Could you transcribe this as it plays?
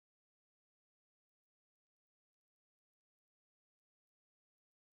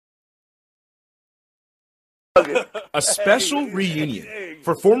A special reunion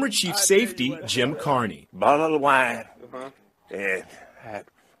for former chief safety Jim Carney. Bottle of wine and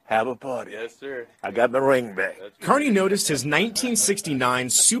have a party. Yes, sir. I got my ring back. Carney noticed his 1969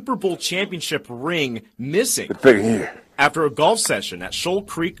 Super Bowl championship ring missing The thing here. after a golf session at Shoal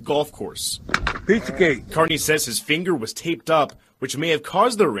Creek Golf Course. Piece of cake. Carney says his finger was taped up, which may have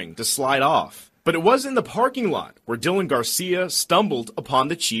caused the ring to slide off. But it was in the parking lot where Dylan Garcia stumbled upon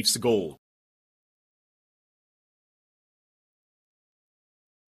the Chiefs' gold.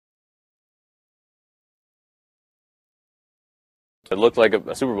 It looked like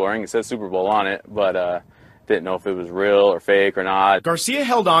a Super Bowl ring. It says Super Bowl on it, but didn't know if it was real or fake or not. Garcia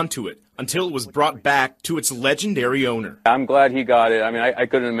held on to it until it was brought back to its legendary owner. I'm glad he got it. I mean, I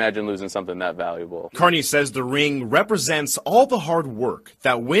couldn't imagine losing something that valuable. Carney says the ring represents all the hard work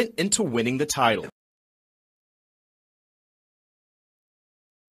that went into winning the title.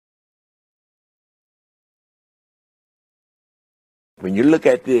 When you look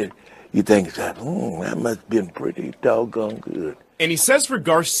at this, you think, that must have been pretty doggone good. And he says for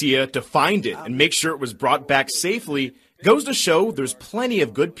Garcia to find it and make sure it was brought back safely goes to show there's plenty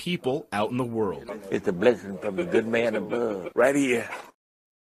of good people out in the world. It's a blessing from the good man above. Right here.